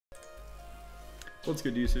What's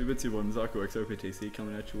good YouTube, it's your boy Zaku OPTC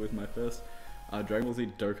coming at you with my first Dragon Ball Z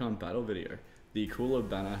Dokkan battle video. The cooler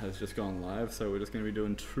banner has just gone live, so we're just going to be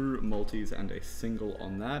doing 2 multis and a single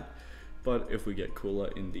on that. But if we get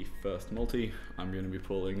cooler in the first multi, I'm going to be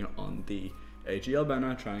pulling on the AGL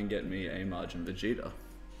banner, try and get me a Margin Vegeta.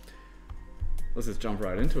 Let's just jump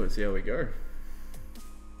right into it, see how we go.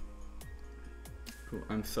 Cool,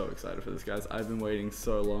 I'm so excited for this, guys. I've been waiting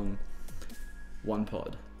so long. One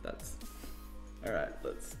pod, that's... Alright,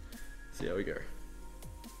 let's see how we go.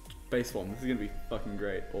 Base form, this is gonna be fucking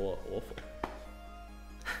great or awful.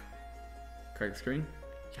 Crack screen?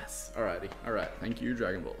 Yes, alrighty, alright, thank you,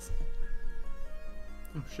 Dragon Balls.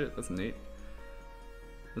 Oh shit, that's neat.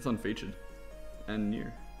 That's unfeatured and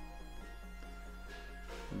new.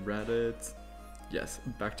 Raditz. Yes,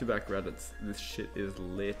 back-to-back Raditz. This shit is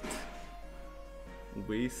lit.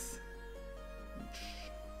 Whis.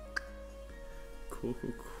 Cool.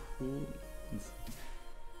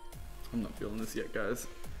 I'm not feeling this yet, guys.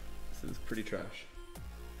 This is pretty trash.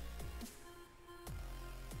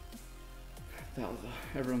 Bowser.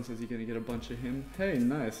 Everyone says you're gonna get a bunch of him. Hey,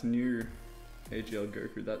 nice, new AGL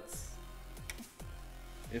Goku. That's...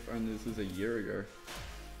 if only this was a year ago.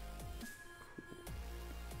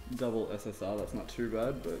 Cool. Double SSR, that's not too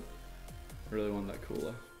bad, but I really want that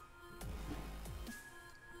cooler.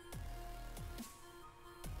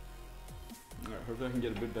 Alright, hopefully I can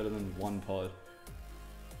get a bit better than one pod.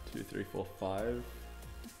 2, 3, 4, 5.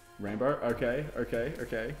 Rainbow? Okay.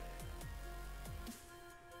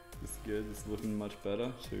 This is good, this is looking much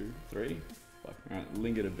better. 2, 3. Fuck, alright,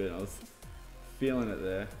 lingered a bit, I was feeling it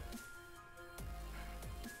there.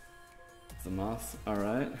 It's a mask,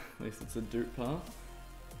 alright. At least it's a dupe path.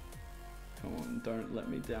 Come on, don't let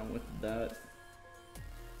me down with that.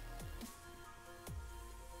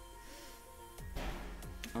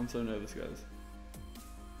 I'm so nervous, guys.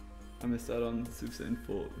 I missed out on Super Saiyan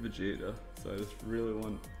 4 Vegeta, so I just really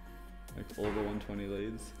want like all the 120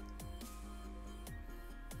 leads.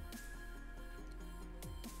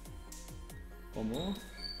 One more?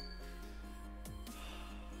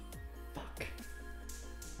 Fuck.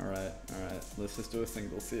 Alright, let's just do a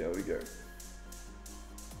single, see how we go.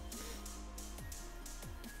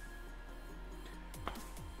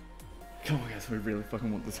 Come on guys, we really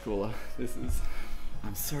fucking want this cooler. This is...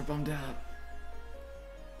 I'm so bummed out.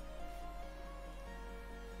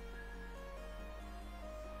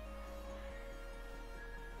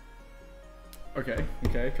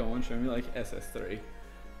 Okay, come on, show me like SS3.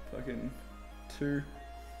 Fucking 2.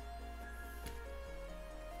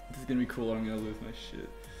 This is gonna be cool, I'm gonna lose my shit.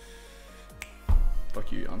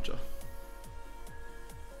 Fuck you, Yamcha.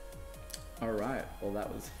 Alright, well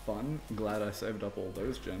that was fun. Glad I saved up all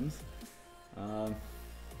those gems.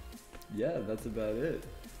 Yeah, that's about it.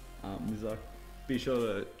 Be sure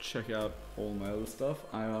to check out all my other stuff.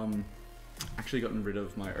 I actually gotten rid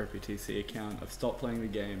of my OPTC account. I've stopped playing the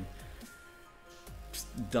game.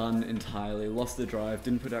 Just done entirely. Lost the drive.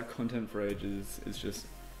 Didn't put out content for ages. It's just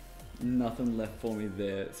nothing left for me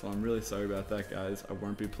there. So I'm really sorry about that, guys. I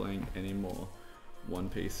won't be playing any more One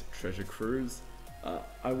Piece Treasure Cruise.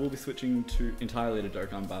 I will be switching entirely to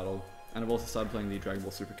Dokkan Battle, and I've also started playing the Dragon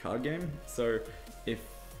Ball Super card game. So if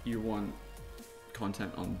you want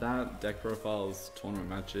content on that, deck profiles, tournament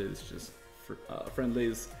matches, just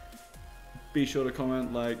friendlies, be sure to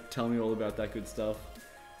comment, like, tell me all about that good stuff.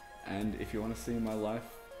 And if you want to see my life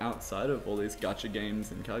outside of all these gacha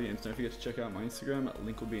games and card games, don't forget to check out my Instagram.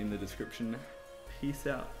 Link will be in the description. Peace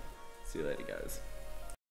out. See you later, guys.